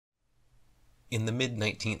In the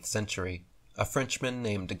mid-19th century, a Frenchman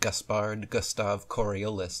named Gaspard Gustave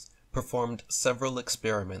Coriolis performed several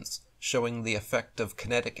experiments showing the effect of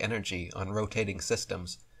kinetic energy on rotating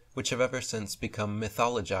systems, which have ever since become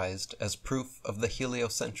mythologized as proof of the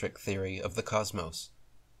heliocentric theory of the cosmos.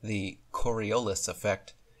 The Coriolis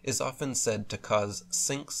Effect is often said to cause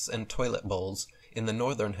sinks and toilet bowls in the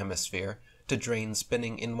northern hemisphere to drain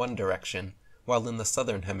spinning in one direction, while in the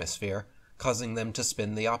southern hemisphere causing them to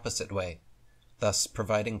spin the opposite way, thus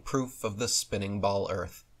providing proof of the spinning ball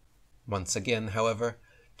Earth. Once again, however,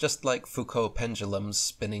 just like Foucault pendulums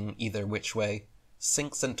spinning either which way,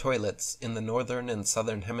 sinks and toilets in the northern and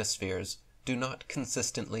southern hemispheres do not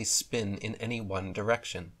consistently spin in any one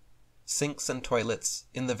direction. Sinks and toilets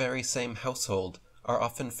in the very same household are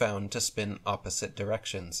often found to spin opposite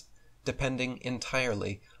directions, depending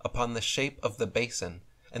entirely upon the shape of the basin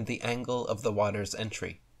and the angle of the water's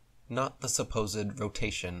entry, not the supposed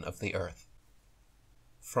rotation of the Earth.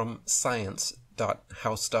 From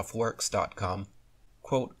science.howstuffworks.com,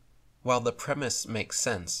 quote, "While the premise makes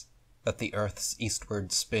sense, that the Earth's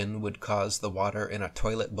eastward spin would cause the water in a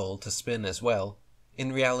toilet bowl to spin as well,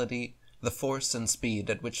 in reality, the force and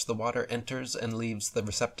speed at which the water enters and leaves the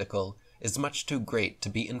receptacle is much too great to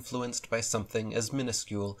be influenced by something as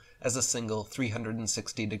minuscule as a single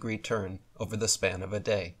 360-degree turn over the span of a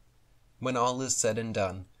day. When all is said and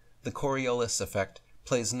done, the Coriolis effect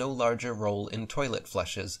plays no larger role in toilet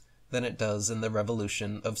flushes than it does in the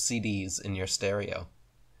revolution of CDs in your stereo.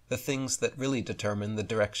 The things that really determine the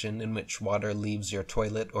direction in which water leaves your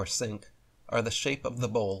toilet or sink are the shape of the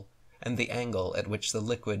bowl and the angle at which the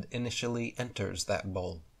liquid initially enters that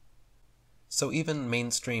bowl." So even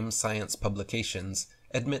mainstream science publications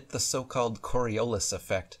admit the so-called Coriolis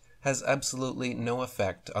effect has absolutely no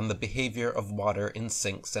effect on the behavior of water in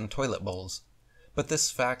sinks and toilet bowls. But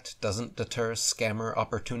this fact doesn't deter scammer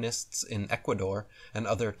opportunists in Ecuador and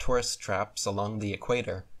other tourist traps along the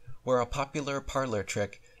equator, where a popular parlor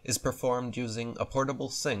trick is performed using a portable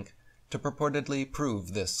sink to purportedly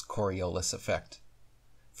prove this Coriolis effect.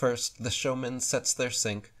 First, the showman sets their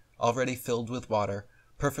sink, already filled with water,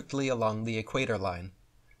 perfectly along the equator line,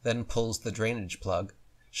 then pulls the drainage plug,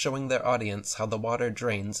 showing their audience how the water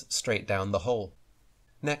drains straight down the hole.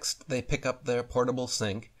 Next, they pick up their portable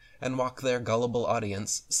sink and walk their gullible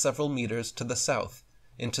audience several meters to the south,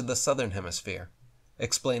 into the southern hemisphere,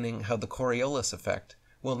 explaining how the Coriolis effect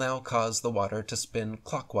will now cause the water to spin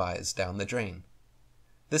clockwise down the drain.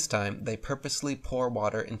 This time, they purposely pour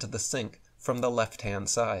water into the sink from the left-hand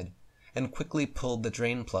side, and quickly pull the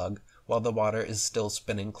drain plug while the water is still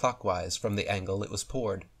spinning clockwise from the angle it was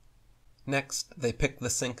poured. Next, they pick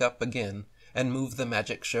the sink up again and move the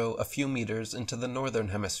magic show a few meters into the northern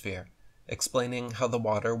hemisphere, explaining how the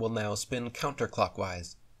water will now spin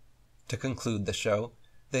counterclockwise. To conclude the show,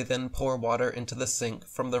 they then pour water into the sink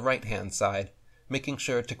from the right-hand side, making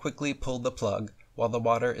sure to quickly pull the plug while the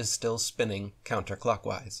water is still spinning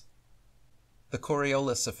counterclockwise. The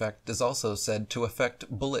Coriolis effect is also said to affect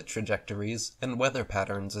bullet trajectories and weather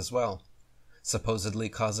patterns as well, supposedly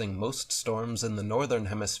causing most storms in the northern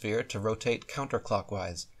hemisphere to rotate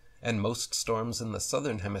counterclockwise, and most storms in the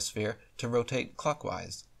southern hemisphere to rotate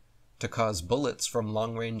clockwise, to cause bullets from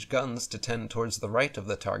long-range guns to tend towards the right of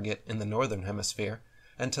the target in the northern hemisphere,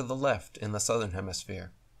 and to the left in the southern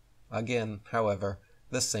hemisphere. Again, however,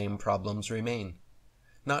 the same problems remain.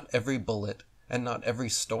 Not every bullet, and not every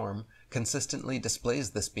storm, consistently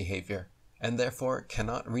displays this behavior, and therefore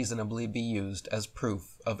cannot reasonably be used as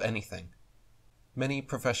proof of anything. Many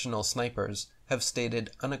professional snipers have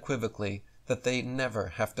stated unequivocally that they never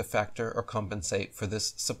have to factor or compensate for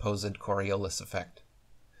this supposed Coriolis effect.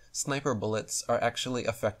 Sniper bullets are actually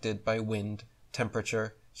affected by wind,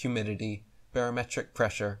 temperature, humidity, barometric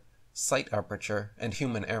pressure, sight aperture, and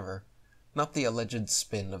human error, not the alleged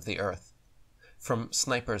spin of the Earth. From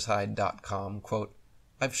snipershide.com, quote,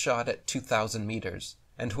 "I've shot at 2,000 meters,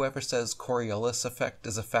 and whoever says Coriolis effect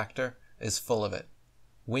is a factor is full of it.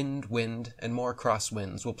 Wind, and more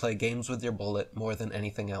crosswinds will play games with your bullet more than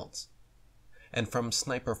anything else." And from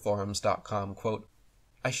sniperforums.com, quote,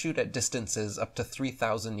 "I shoot at distances up to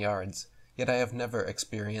 3,000 yards, yet I have never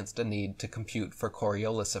experienced a need to compute for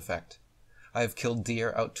Coriolis effect. I have killed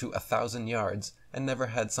deer out to 1,000 yards and never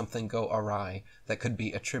had something go awry that could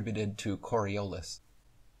be attributed to Coriolis."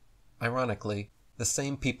 Ironically, the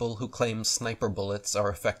same people who claim sniper bullets are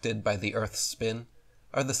affected by the Earth's spin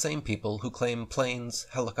are the same people who claim planes,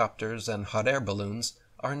 helicopters, and hot air balloons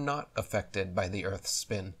are not affected by the Earth's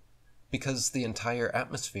spin, because the entire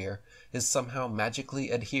atmosphere is somehow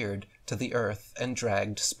magically adhered to the Earth and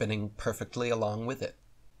dragged spinning perfectly along with it.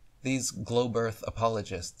 These globe Earth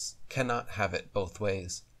apologists cannot have it both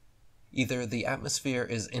ways. Either the atmosphere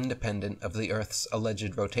is independent of the Earth's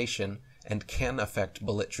alleged rotation and can affect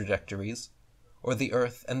bullet trajectories, or the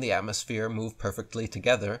Earth and the atmosphere move perfectly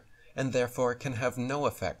together and therefore can have no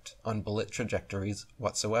effect on bullet trajectories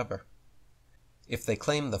whatsoever. If they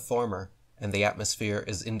claim the former, and the atmosphere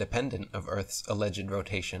is independent of Earth's alleged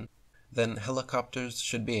rotation, then helicopters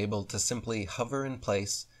should be able to simply hover in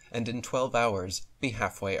place and in 12 hours be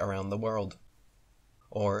halfway around the world.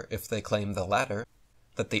 Or if they claim the latter,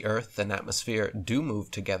 that the Earth and atmosphere do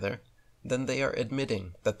move together, then they are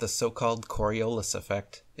admitting that the so-called Coriolis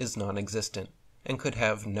Effect is non-existent and could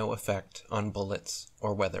have no effect on bullets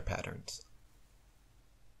or weather patterns.